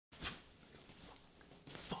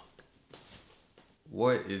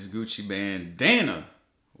What is Gucci Bandana?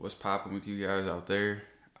 What's popping with you guys out there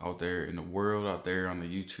in the world, out there on the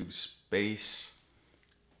YouTube space?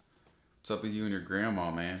 What's up with you and your grandma,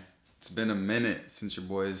 man? It's been a minute since your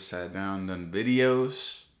boys sat down and done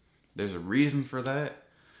videos. There's a reason for that.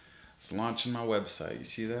 It's launching my website. You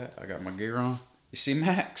see that? I got my gear on. You see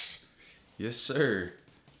Max? Yes, sir.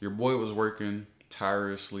 Your boy was working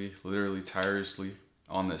tirelessly, literally tirelessly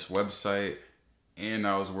on this website. And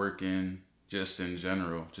I was working just in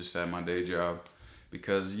general, just at my day job,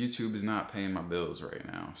 because YouTube is not paying my bills right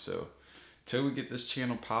now. So till we get this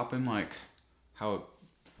channel popping like how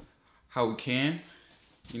we can,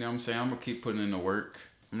 you know what I'm saying? I'm gonna keep putting in the work.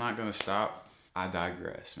 I'm not gonna stop. I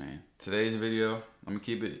digress, man. Today's video, I'm gonna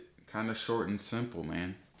keep it kind of short and simple,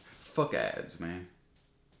 man. Fuck ads, man.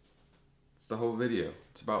 It's the whole video.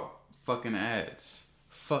 It's about fucking ads.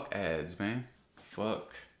 Fuck ads, man.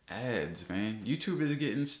 Fuck ads, man. YouTube is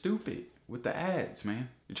getting stupid with the ads, man.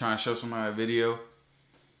 You're trying to show somebody a video,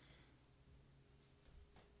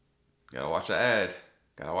 gotta watch an ad.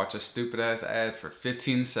 Gotta watch a stupid ass ad for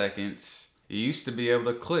 15 seconds. You used to be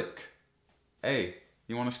able to click, hey,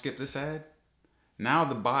 you wanna skip this ad? Now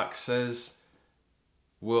the box says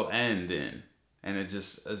will end in, and it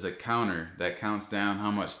just is a counter that counts down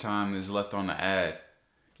how much time is left on the ad.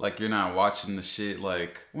 Like you're not watching the shit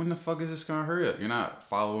like, when the fuck is this gonna hurry up? You're not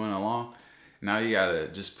following along. Now you gotta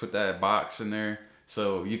just put that box in there.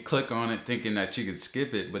 So you click on it thinking that you could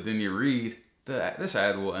skip it, but then you read, this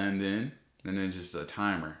ad will end in, and then just a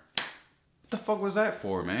timer. What the fuck was that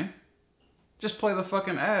for, man? Just play the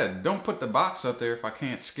fucking ad. Don't put the box up there if I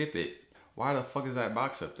can't skip it. Why the fuck is that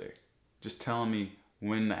box up there? Just telling me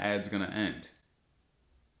when the ad's gonna end.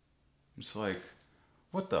 It's like,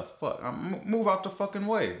 what the fuck? Move out the fucking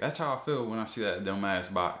way. That's how I feel when I see that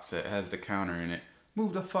dumbass box that has the counter in it.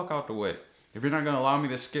 Move the fuck out the way. If you're not gonna allow me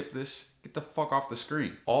to skip this, get the fuck off the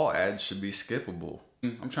screen. All ads should be skippable.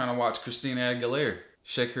 I'm trying to watch Christina Aguilera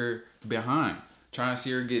shake her behind, trying to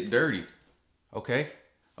see her get dirty. Okay?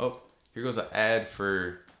 Oh, here goes an ad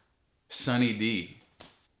for Sunny D.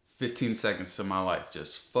 15 seconds of my life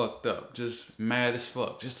just fucked up, just mad as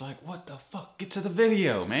fuck. Just like, what the fuck? Get to the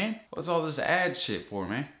video, man. What's all this ad shit for,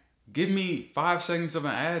 man? Give me 5 seconds of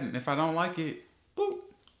an ad, and if I don't like it, boop,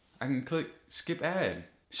 I can click skip ad.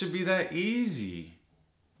 Should be that easy.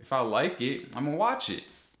 If I like it, I'm gonna watch it.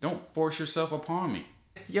 Don't force yourself upon me.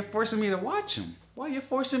 You're forcing me to watch them. Why are you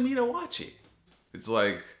forcing me to watch it? It's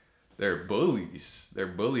like they're bullies. They're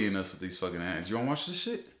bullying us with these fucking ads. You wanna watch this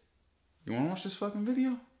shit? You wanna watch this fucking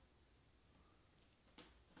video?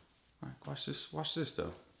 Alright, watch this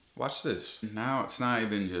though. Watch this. Now it's not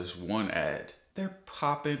even just one ad. They're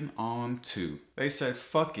popping on 2. They said,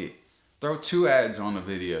 fuck it. Throw 2 ads on the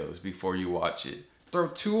videos before you watch it. Throw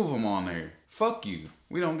 2 of them on there. Fuck you.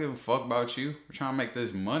 We don't give a fuck about you. We're trying to make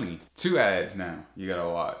this money. 2 ads now you gotta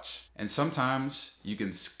watch. And sometimes you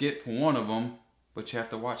can skip one of them, but you have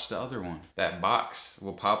to watch the other one. That box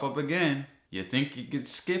will pop up again. You think you could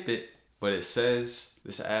skip it, but it says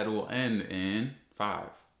this ad will end in 5,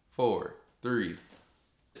 4, 3.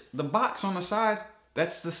 The box on the side,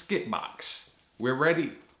 that's the skip box. We're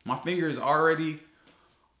ready. My finger is already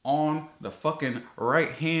on the fucking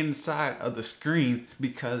right hand side of the screen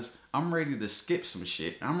because I'm ready to skip some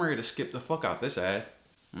shit. I'm ready to skip the fuck out this ad.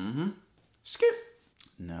 Skip.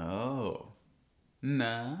 No.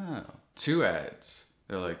 2 ads.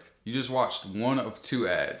 They're like, you just watched 1 of 2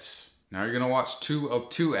 ads. Now you're gonna watch 2 of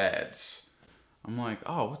 2 ads. I'm like,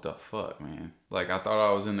 oh, what the fuck, man? Like, I thought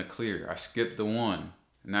I was in the clear. I skipped the one.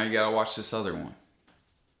 Now you gotta watch this other one.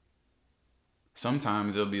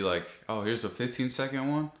 Sometimes it'll be like, oh, here's a 15-second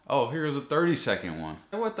one. Oh, here's a 30-second one.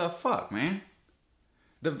 What the fuck, man?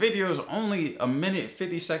 The video is only 1minute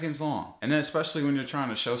 50 seconds long. And then especially when you're trying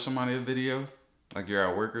to show somebody a video, like you're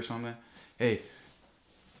at work or something. Hey,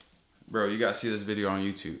 bro, you gotta see this video on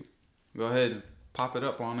YouTube. Go ahead, pop it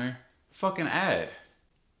up on there. Fucking ad.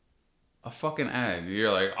 A fucking ad.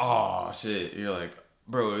 You're like, oh shit. You're like,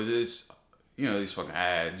 bro, is this, you know, these fucking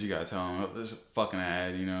ads. You gotta tell them, oh, there's a fucking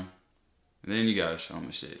ad, you know. And then you gotta show them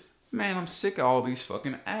the shit. Man, I'm sick of all these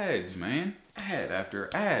fucking ads, man. Ad after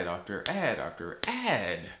ad after ad after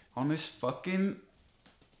ad on this fucking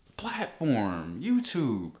platform,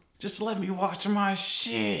 YouTube. Just let me watch my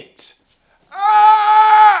shit.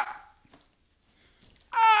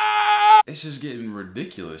 It's just getting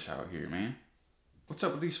ridiculous out here, man. What's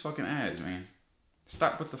up with these fucking ads, man?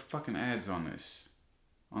 Stop with the fucking ads on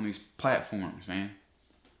these platforms, man.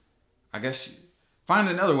 I guess find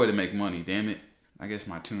another way to make money, damn it. I guess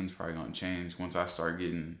my tune's probably gonna change once I start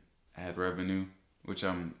getting ad revenue, which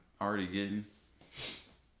I'm already getting.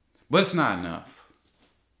 But it's not enough.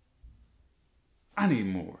 I need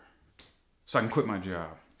more so I can quit my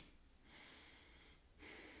job.